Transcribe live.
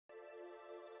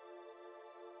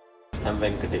I'm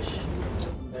Venkatesh.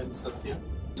 I'm Satya.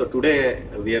 So today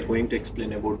we are going to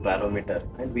explain about barometer,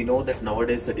 and we know that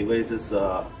nowadays the devices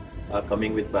are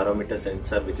coming with barometer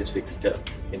sensor which is fixed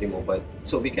in the mobile.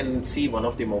 So we can see one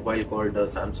of the mobile called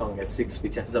Samsung S6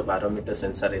 which has a barometer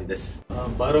sensor in this.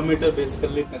 Barometer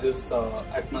basically measures the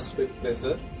atmospheric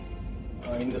pressure.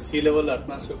 In the sea level,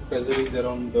 atmospheric pressure is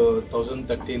around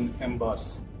 1013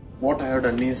 mbars. What I have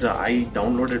done is I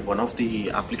downloaded one of the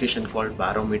application called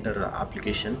Barometer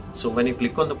application. So when you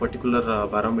click on the particular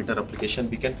Barometer application,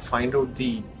 we can find out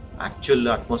the actual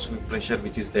atmospheric pressure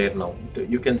which is there now.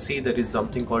 You can see there is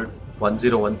something called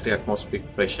 1013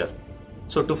 atmospheric pressure.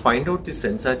 So to find out the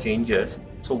sensor changes,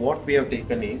 so what we have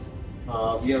taken is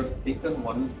we have taken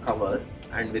one cover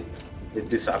and with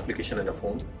this application and a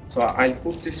phone. So I'll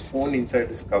put this phone inside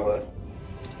this cover.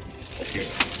 Okay.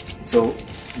 So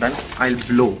then I'll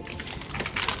blow.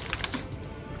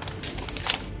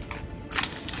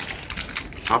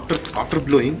 After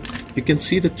blowing, you can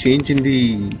see the change in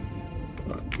the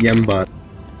M bar.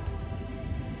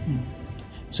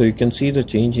 So you can see the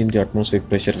change in the atmospheric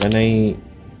pressure. When I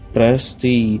press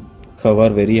the cover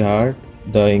very hard,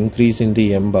 the increase in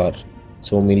the M bar,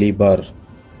 so millibar,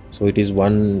 so it is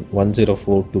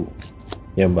 1042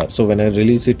 M bar. So when I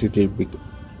release it, it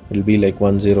will be like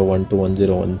 1012,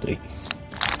 1013.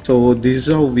 So this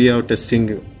is how we are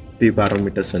testing the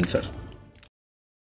barometer sensor.